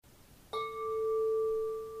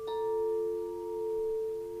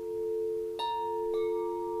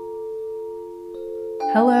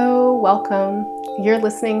Hello, welcome. You're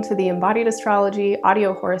listening to the Embodied Astrology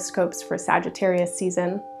audio horoscopes for Sagittarius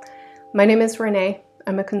season. My name is Renee.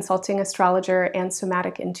 I'm a consulting astrologer and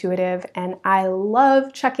somatic intuitive, and I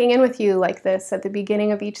love checking in with you like this at the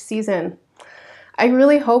beginning of each season. I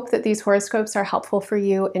really hope that these horoscopes are helpful for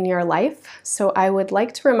you in your life, so I would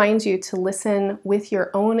like to remind you to listen with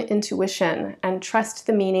your own intuition and trust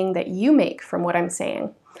the meaning that you make from what I'm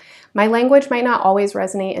saying. My language might not always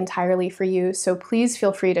resonate entirely for you, so please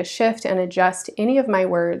feel free to shift and adjust any of my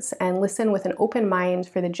words and listen with an open mind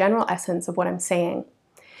for the general essence of what I'm saying.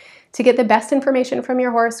 To get the best information from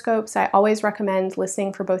your horoscopes, I always recommend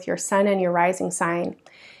listening for both your sun and your rising sign.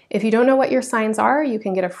 If you don't know what your signs are, you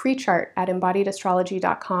can get a free chart at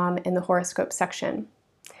embodiedastrology.com in the horoscope section.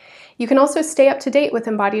 You can also stay up to date with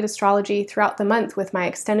Embodied Astrology throughout the month with my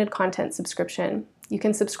extended content subscription. You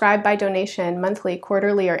can subscribe by donation monthly,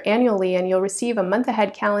 quarterly, or annually, and you'll receive a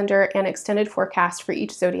month-ahead calendar and extended forecast for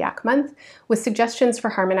each zodiac month with suggestions for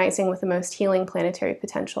harmonizing with the most healing planetary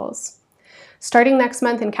potentials. Starting next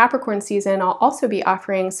month in Capricorn season, I'll also be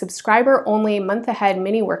offering subscriber-only month-ahead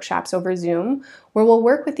mini workshops over Zoom, where we'll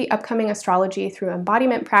work with the upcoming astrology through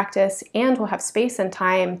embodiment practice, and we'll have space and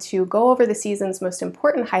time to go over the season's most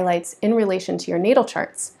important highlights in relation to your natal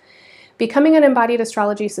charts. Becoming an Embodied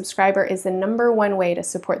Astrology subscriber is the #1 way to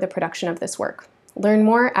support the production of this work. Learn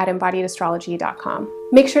more at embodiedastrology.com.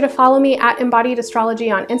 Make sure to follow me at Embodied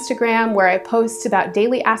Astrology on Instagram, where I post about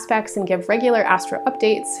daily aspects and give regular astro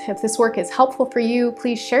updates. If this work is helpful for you,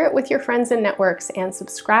 please share it with your friends and networks and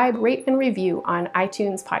subscribe, rate, and review on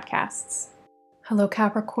iTunes podcasts. Hello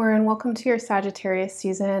Capricorn, welcome to your Sagittarius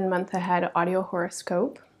season month ahead audio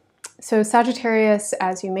horoscope. So Sagittarius,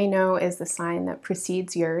 as you may know, is the sign that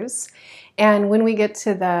precedes yours. And when we get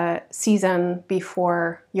to the season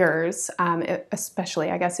before yours, especially,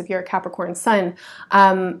 I guess, if you're a Capricorn sun,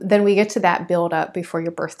 then we get to that build up before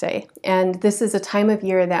your birthday. And this is a time of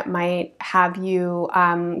year that might have you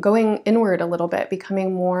going inward a little bit,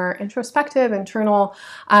 becoming more introspective, internal,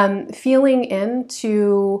 feeling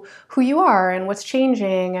into who you are and what's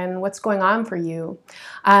changing and what's going on for you.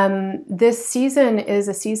 This season is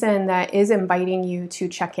a season that is inviting you to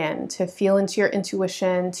check in, to feel into your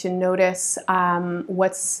intuition, to notice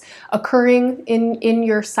what's occurring in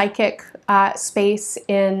your psychic space,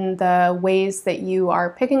 in the ways that you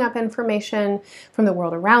are picking up information from the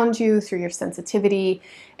world around you through your sensitivity,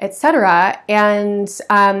 etc. And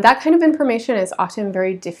that kind of information is often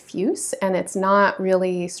very diffuse and it's not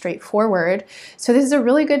really straightforward. So this is a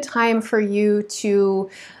really good time for you to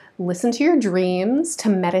listen to your dreams, to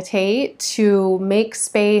meditate, to make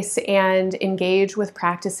space and engage with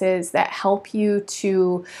practices that help you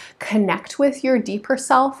to connect with your deeper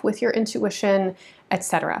self, with your intuition,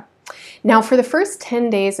 etc. Now, for the first 10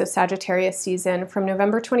 days of Sagittarius season, from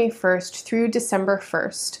November 21st through December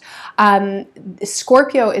 1st,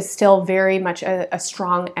 Scorpio is still very much a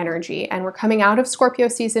strong energy, and we're coming out of Scorpio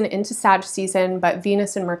season into Sag season, but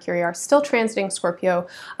Venus and Mercury are still transiting Scorpio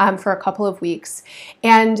for a couple of weeks.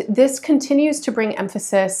 And this continues to bring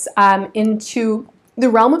emphasis into the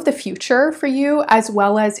realm of the future for you, as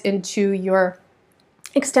well as into your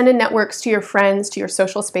extended networks, to your friends, to your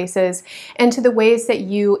social spaces, and to the ways that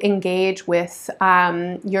you engage with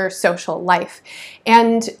your social life.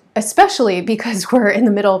 And especially because we're in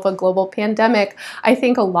the middle of a global pandemic, I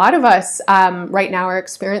think a lot of us right now are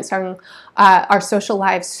experiencing our social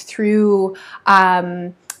lives through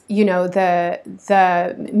the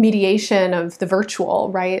mediation of the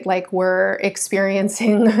virtual, right? Like we're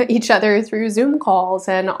experiencing each other through Zoom calls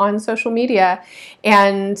and on social media,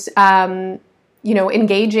 and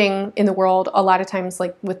engaging in the world a lot of times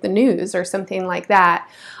like with the news or something like that.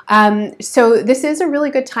 So this is a really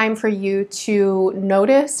good time for you to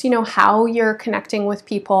notice, how you're connecting with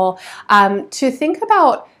people, to think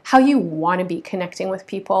about how you want to be connecting with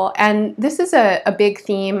people. And this is a big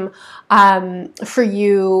theme for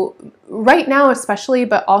you right now especially,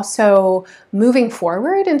 but also moving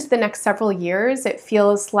forward into the next several years. It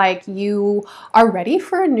feels like you are ready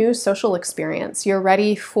for a new social experience. You're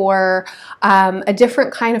ready for a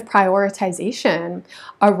different kind of prioritization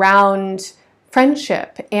around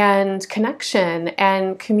friendship and connection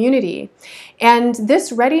and community. And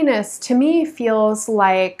this readiness to me feels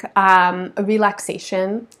like a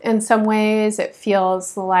relaxation in some ways. It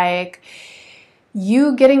feels like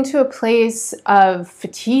you getting to a place of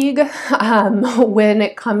fatigue when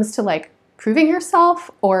it comes to like proving yourself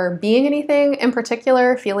or being anything in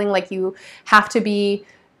particular, feeling like you have to be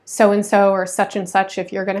so-and-so or such and such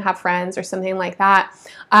if you're going to have friends or something like that.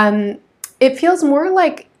 It feels more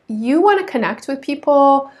like you want to connect with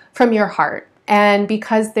people from your heart, and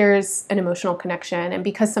because there's an emotional connection and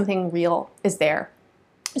because something real is there.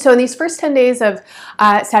 So in these first 10 days of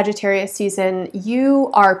Sagittarius season, you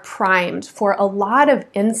are primed for a lot of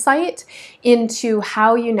insight into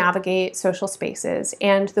how you navigate social spaces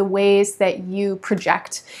and the ways that you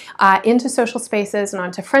project into social spaces and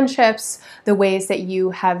onto friendships, the ways that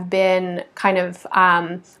you have been kind of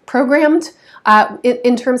programmed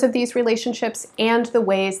in terms of these relationships, and the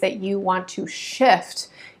ways that you want to shift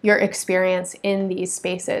your experience in these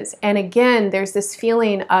spaces. And again, there's this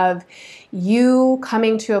feeling of you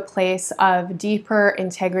coming to a place of deeper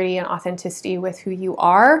integrity and authenticity with who you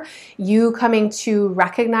are, you coming to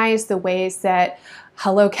recognize the ways that,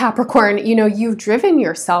 hello Capricorn, you've driven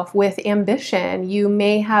yourself with ambition. You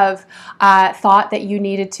may have thought that you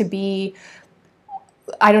needed to be,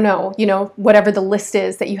 I don't know, whatever the list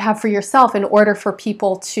is that you have for yourself in order for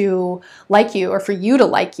people to like you or for you to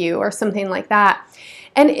like you or something like that.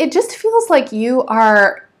 And it just feels like you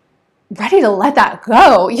are ready to let that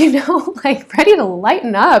go, like ready to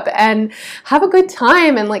lighten up and have a good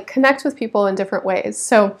time and like connect with people in different ways.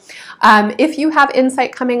 So if you have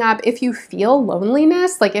insight coming up, if you feel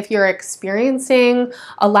loneliness, like if you're experiencing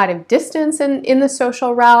a lot of distance in the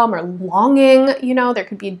social realm or longing, there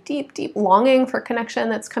could be deep, deep longing for connection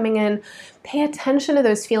that's coming in, pay attention to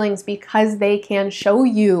those feelings because they can show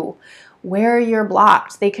you where you're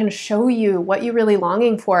blocked. They can show you what you're really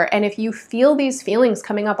longing for. And if you feel these feelings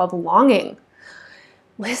coming up of longing,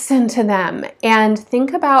 listen to them and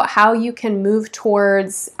think about how you can move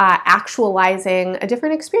towards actualizing a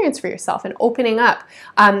different experience for yourself and opening up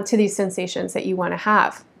to these sensations that you want to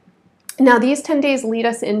have. Now, these 10 days lead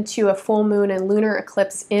us into a full moon and lunar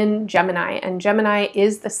eclipse in Gemini, and Gemini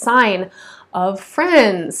is the sign of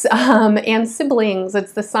friends and siblings.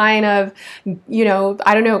 It's the sign of,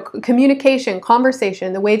 communication,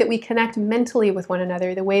 conversation, the way that we connect mentally with one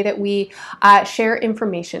another, the way that we share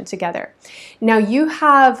information together. Now, you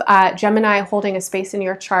have Gemini holding a space in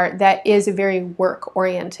your chart that is very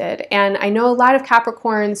work-oriented. And I know a lot of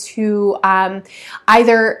Capricorns who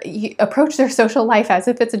either approach their social life as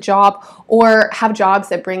if it's a job or have jobs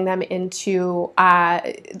that bring them into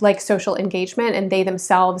like social engagement, and they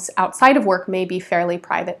themselves outside of work may be fairly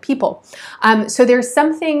private people. So there's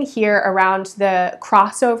something here around the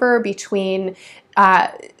crossover between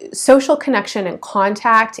social connection and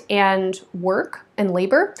contact and work and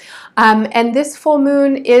labor. And this full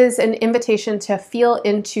moon is an invitation to feel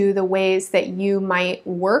into the ways that you might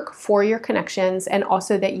work for your connections, and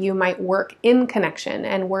also that you might work in connection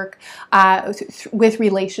and work with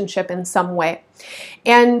relationship in some way.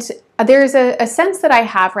 And there's a sense that I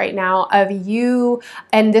have right now of you,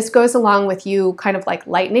 and this goes along with you kind of like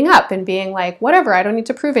lightening up and being like, whatever, I don't need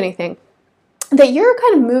to prove anything. That you're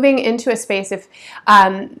kind of moving into a space, if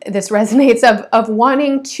this resonates, of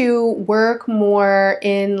wanting to work more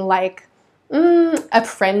in like a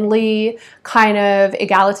friendly kind of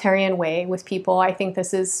egalitarian way with people. I think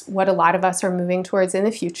this is what a lot of us are moving towards in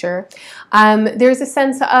the future. There's a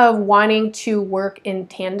sense of wanting to work in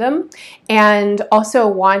tandem and also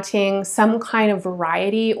wanting some kind of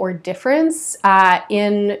variety or difference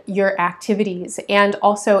in your activities and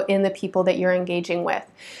also in the people that you're engaging with.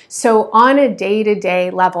 So on a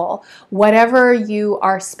day-to-day level, whatever you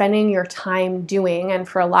are spending your time doing, and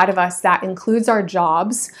for a lot of us that includes our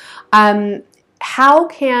jobs, how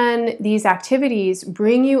can these activities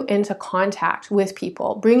bring you into contact with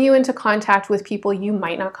people, you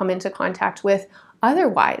might not come into contact with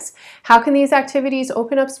otherwise? How can these activities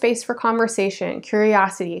open up space for conversation,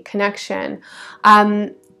 curiosity, connection?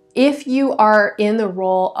 If you are in the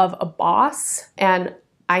role of a boss, and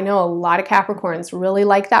I know a lot of Capricorns really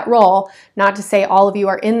like that role, not to say all of you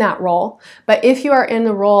are in that role, but if you are in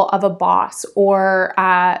the role of a boss or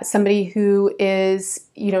somebody who is,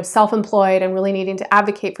 self-employed and really needing to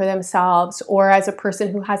advocate for themselves, or as a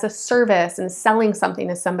person who has a service and selling something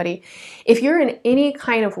to somebody, if you're in any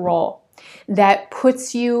kind of role that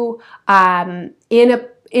puts you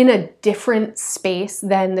in a different space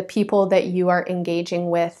than the people that you are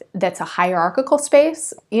engaging with, that's a hierarchical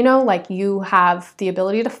space, like you have the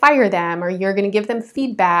ability to fire them, or you're going to give them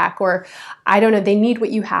feedback, or I don't know, they need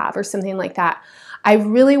what you have or something like that. I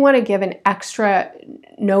really want to give an extra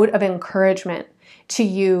note of encouragement to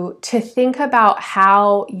you to think about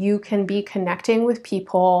how you can be connecting with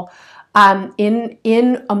people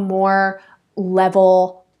in a more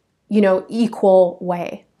level, equal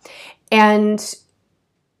way. And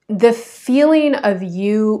the feeling of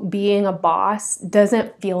you being a boss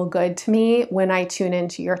doesn't feel good to me when I tune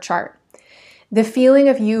into your chart. The feeling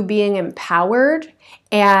of you being empowered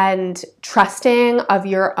and trusting of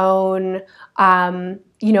your own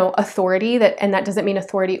authority, and that doesn't mean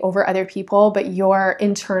authority over other people, but your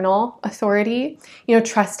internal authority,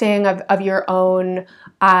 trusting of your own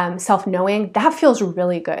self-knowing, that feels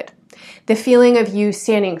really good. The feeling of you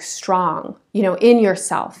standing strong, in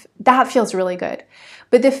yourself, that feels really good.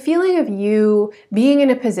 But the feeling of you being in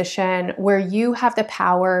a position where you have the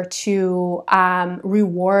power to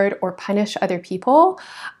reward or punish other people,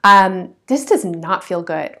 this does not feel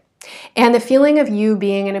good. And the feeling of you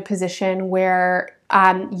being in a position where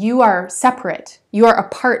you are separate, you are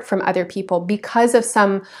apart from other people because of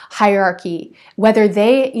some hierarchy, whether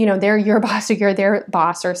they're your boss or you're their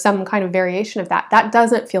boss or some kind of variation of that, that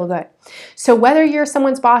doesn't feel good. So whether you're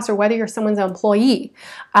someone's boss or whether you're someone's employee,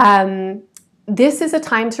 this is a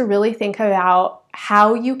time to really think about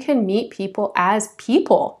how you can meet people as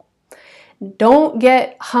people. Don't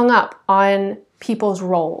get hung up on people's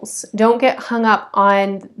roles. Don't get hung up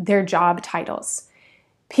on their job titles.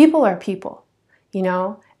 People are people,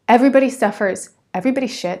 Everybody suffers, everybody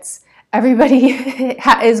shits, everybody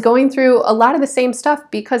is going through a lot of the same stuff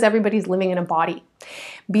because everybody's living in a body.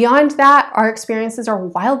 Beyond that, our experiences are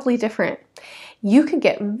wildly different. You could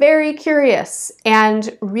get very curious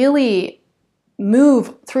and really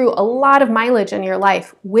move through a lot of mileage in your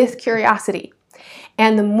life with curiosity.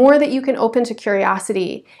 And the more that you can open to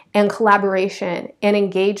curiosity and collaboration and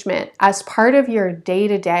engagement as part of your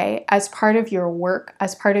day-to-day, as part of your work,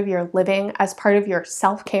 as part of your living, as part of your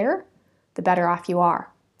self-care, the better off you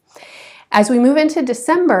are. As we move into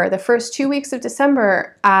December, the first 2 weeks of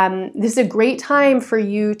December, this is a great time for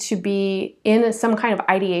you to be in some kind of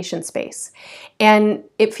ideation space. And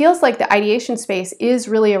it feels like the ideation space is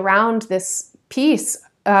really around this piece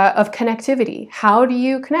of connectivity. How do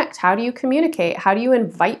you connect? How do you communicate? How do you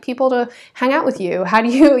invite people to hang out with you? How do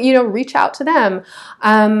you, reach out to them?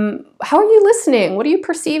 How are you listening? What are you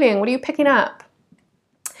perceiving? What are you picking up?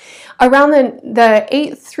 Around the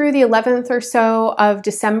 8th through the 11th or so of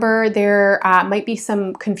December, there might be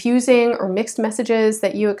some confusing or mixed messages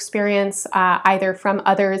that you experience either from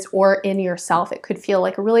others or in yourself. It could feel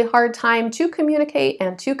like a really hard time to communicate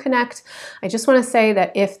and to connect. I just want to say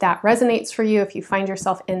that if that resonates for you, if you find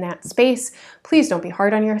yourself in that space, please don't be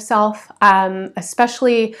hard on yourself,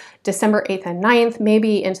 especially December 8th and 9th,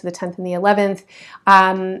 maybe into the 10th and the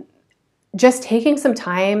 11th. Just taking some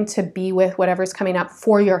time to be with whatever's coming up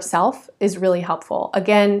for yourself is really helpful.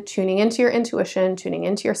 Again, tuning into your intuition, tuning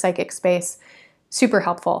into your psychic space, super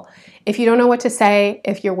helpful. If you don't know what to say,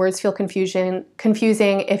 if your words feel confusing,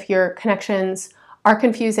 if your connections are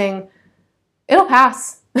confusing, it'll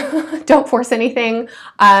pass. Don't force anything.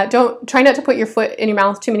 Try not to put your foot in your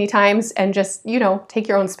mouth too many times, and just, take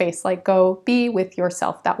your own space. Like, go be with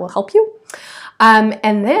yourself. That will help you.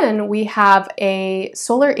 And then we have a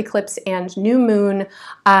solar eclipse and new moon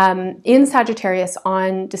in Sagittarius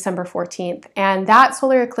on December 14th. And that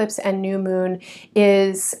solar eclipse and new moon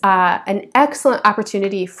is an excellent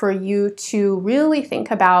opportunity for you to really think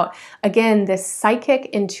about, again, this psychic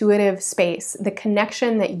intuitive space, the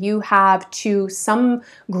connection that you have to some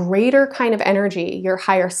greater kind of energy, your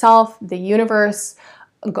higher self, the universe,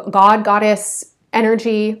 God, goddess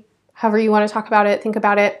energy, however you want to talk about it, think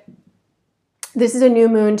about it. This is a new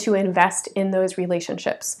moon to invest in those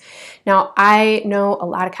relationships. Now, I know a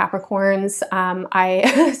lot of Capricorns.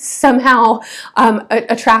 I somehow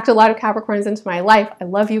attract a lot of Capricorns into my life. I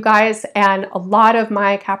love you guys. And a lot of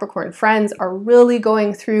my Capricorn friends are really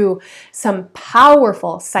going through some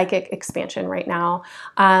powerful psychic expansion right now.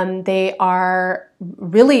 They are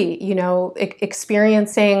really,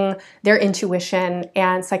 experiencing their intuition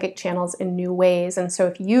and psychic channels in new ways. And so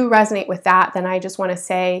if you resonate with that, then I just want to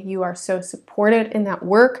say you are so supported in that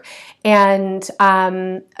work. And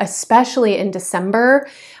especially in December,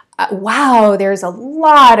 wow, there's a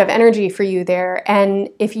lot of energy for you there. And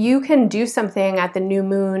if you can do something at the new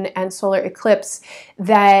moon and solar eclipse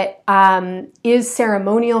that is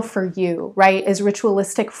ceremonial for you, right, is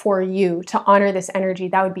ritualistic for you to honor this energy,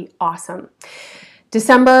 that would be awesome.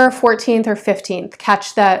 December 14th or 15th,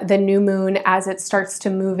 catch the new moon as it starts to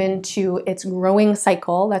move into its growing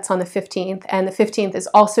cycle. That's on the 15th. And the 15th is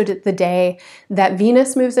also the day that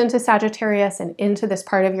Venus moves into Sagittarius and into this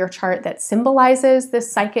part of your chart that symbolizes this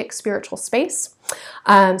psychic spiritual space.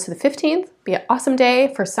 So the 15th, be an awesome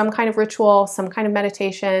day for some kind of ritual, some kind of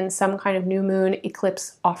meditation, some kind of new moon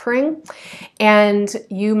eclipse offering. And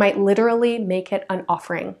you might literally make it an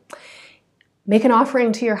offering. Make an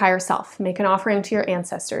offering to your higher self, make an offering to your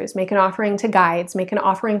ancestors, make an offering to guides, make an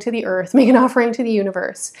offering to the earth, make an offering to the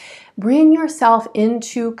universe. Bring yourself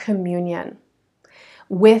into communion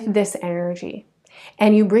with this energy.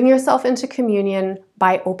 And you bring yourself into communion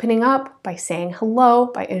by opening up, by saying hello,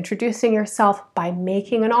 by introducing yourself, by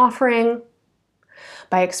making an offering,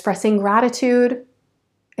 by expressing gratitude,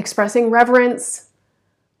 expressing reverence,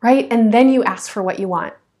 right? And then you ask for what you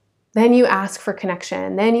want. Then you ask for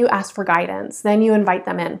connection. Then you ask for guidance. Then you invite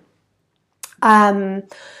them in.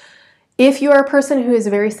 If you are a person who is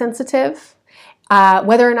very sensitive,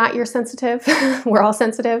 whether or not you're sensitive, we're all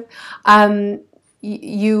sensitive,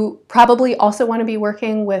 you probably also want to be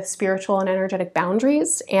working with spiritual and energetic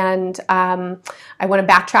boundaries. And I want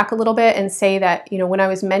to backtrack a little bit and say that, when I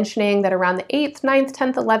was mentioning that around the 8th, 9th,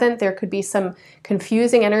 10th, 11th, there could be some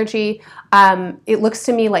confusing energy, it looks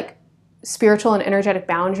to me like spiritual and energetic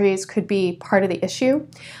boundaries could be part of the issue.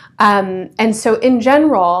 And so in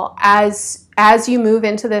general, as you move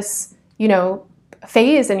into this,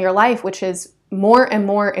 phase in your life, which is more and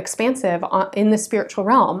more expansive in the spiritual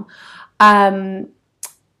realm,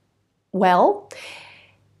 well,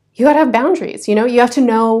 you got to have boundaries. You have to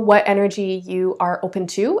know what energy you are open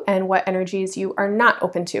to and what energies you are not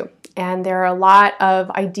open to. And there are a lot of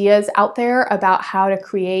ideas out there about how to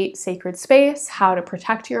create sacred space, how to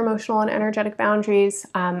protect your emotional and energetic boundaries.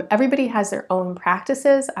 Everybody has their own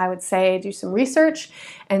practices. I would say do some research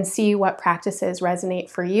and see what practices resonate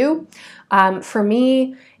for you. For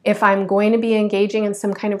me, if I'm going to be engaging in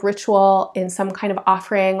some kind of ritual, in some kind of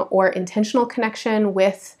offering or intentional connection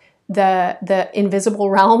with the invisible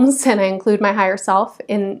realms, and I include my higher self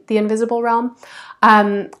in the invisible realm,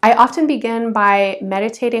 I often begin by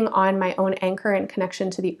meditating on my own anchor and connection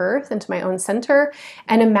to the earth and to my own center,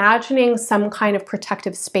 and imagining some kind of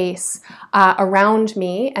protective space around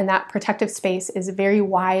me. And that protective space is very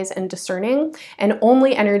wise and discerning, and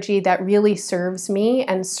only energy that really serves me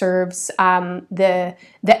and serves the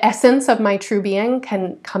essence of my true being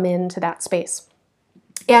can come into that space.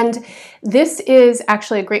 And this is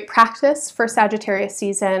actually a great practice for Sagittarius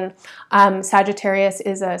season. Sagittarius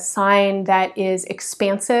is a sign that is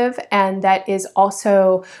expansive and that is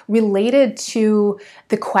also related to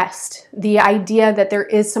the quest, the idea that there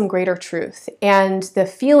is some greater truth and the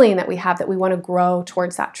feeling that we have that we want to grow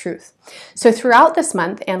towards that truth. So throughout this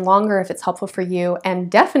month and longer, if it's helpful for you,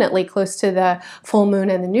 and definitely close to the full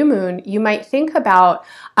moon and the new moon, you might think about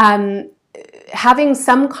having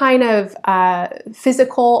some kind of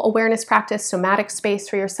physical awareness practice, somatic space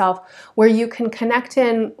for yourself, where you can connect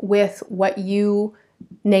in with what you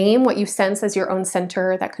name, what you sense as your own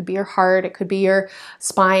center. That could be your heart, it could be your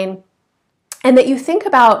spine, and that you think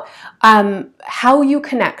about how you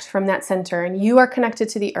connect from that center. And you are connected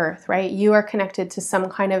to the earth, right? You are connected to some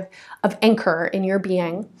kind of anchor in your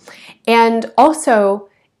being. And also,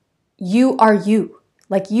 you are you.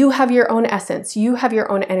 Like, you have your own essence, you have your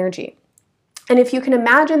own energy. And if you can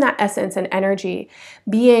imagine that essence and energy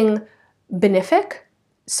being benefic,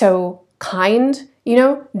 so kind,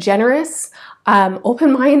 generous,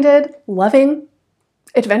 open-minded, loving,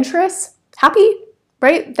 adventurous, happy,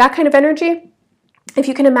 right? That kind of energy. If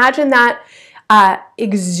you can imagine that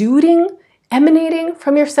exuding, emanating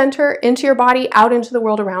from your center into your body, out into the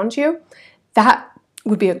world around you, that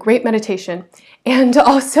would be a great meditation. And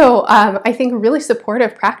also, I think, a really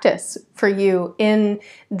supportive practice for you in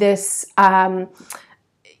this,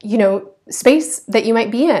 space that you might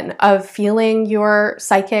be in of feeling your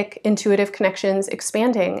psychic, intuitive connections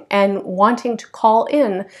expanding and wanting to call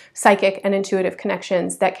in psychic and intuitive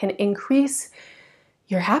connections that can increase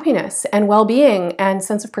your happiness and well-being and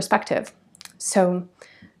sense of perspective. So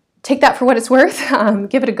take that for what it's worth.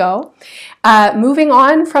 Give it a go. Moving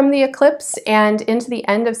on from the eclipse and into the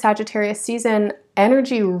end of Sagittarius season,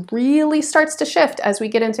 energy really starts to shift as we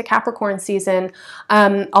get into Capricorn season.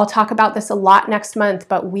 I'll talk about this a lot next month,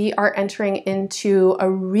 but we are entering into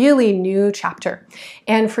a really new chapter.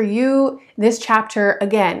 And for you, this chapter,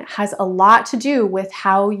 again, has a lot to do with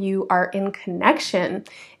how you are in connection,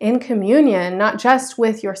 in communion, not just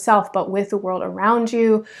with yourself, but with the world around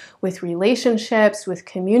you, with relationships, with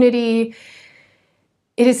community.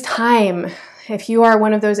 It is time. If you are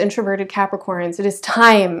one of those introverted Capricorns, it is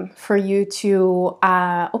time for you to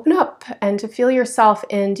open up and to feel yourself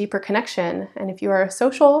in deeper connection. And if you are a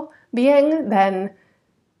social being, then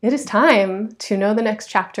it is time to know the next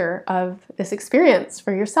chapter of this experience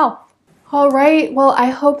for yourself. All right, well, I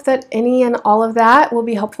hope that any and all of that will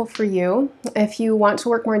be helpful for you. If you want to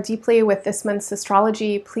work more deeply with this month's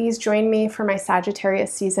astrology, please join me for my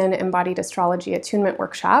Sagittarius season embodied astrology attunement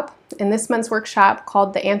workshop. In this month's workshop,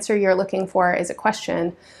 called The Answer You're Looking For is a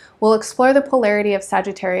Question, we'll explore the polarity of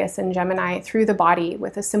Sagittarius and Gemini through the body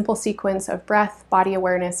with a simple sequence of breath, body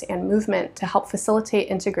awareness, and movement to help facilitate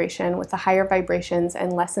integration with the higher vibrations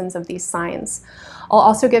and lessons of these signs. I'll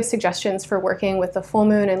also give suggestions for working with the full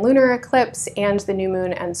moon and lunar eclipse and the new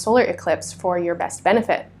moon and solar eclipse for your best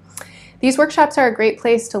benefit. These workshops are a great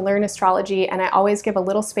place to learn astrology, and I always give a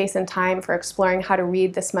little space and time for exploring how to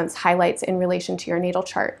read this month's highlights in relation to your natal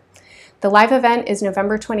chart. The live event is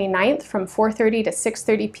November 29th from 4:30 to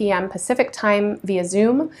 6:30 p.m. Pacific Time via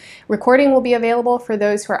Zoom. Recording will be available for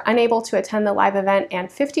those who are unable to attend the live event, and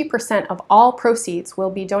 50% of all proceeds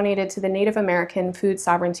will be donated to the Native American Food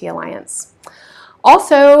Sovereignty Alliance.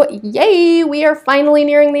 Also, yay, we are finally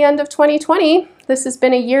nearing the end of 2020. This has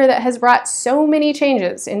been a year that has brought so many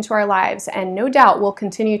changes into our lives, and no doubt will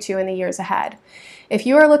continue to in the years ahead. If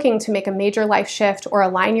you are looking to make a major life shift or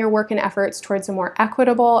align your work and efforts towards a more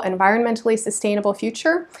equitable, environmentally sustainable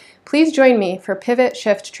future, please join me for Pivot,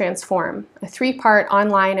 Shift, Transform, a 3-part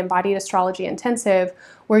online embodied astrology intensive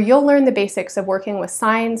where you'll learn the basics of working with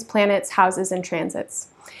signs, planets, houses, and transits.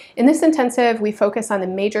 In this intensive, we focus on the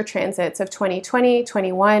major transits of 2020,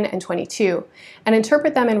 21, and 22, and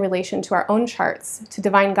interpret them in relation to our own charts to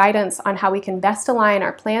divine guidance on how we can best align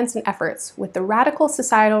our plans and efforts with the radical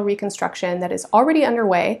societal reconstruction that is already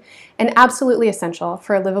underway and absolutely essential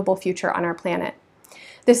for a livable future on our planet.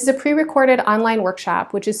 This is a pre-recorded online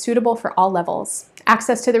workshop which is suitable for all levels.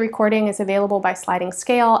 Access to the recording is available by sliding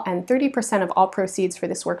scale, and 30% of all proceeds for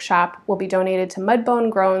this workshop will be donated to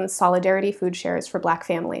Mudbone Grown Solidarity Food Shares for Black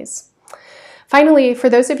families. Finally, for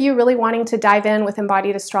those of you really wanting to dive in with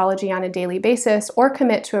embodied astrology on a daily basis or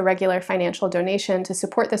commit to a regular financial donation to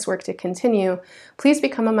support this work to continue, please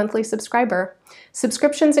become a monthly subscriber.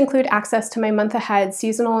 Subscriptions include access to my month ahead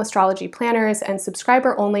seasonal astrology planners and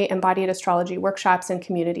subscriber-only embodied astrology workshops and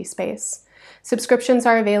community space. Subscriptions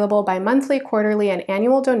are available by monthly, quarterly, and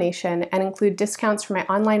annual donation and include discounts for my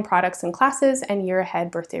online products and classes and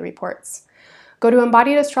year-ahead birthday reports. Go to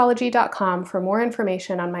embodiedastrology.com for more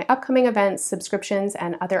information on my upcoming events, subscriptions,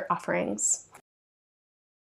 and other offerings.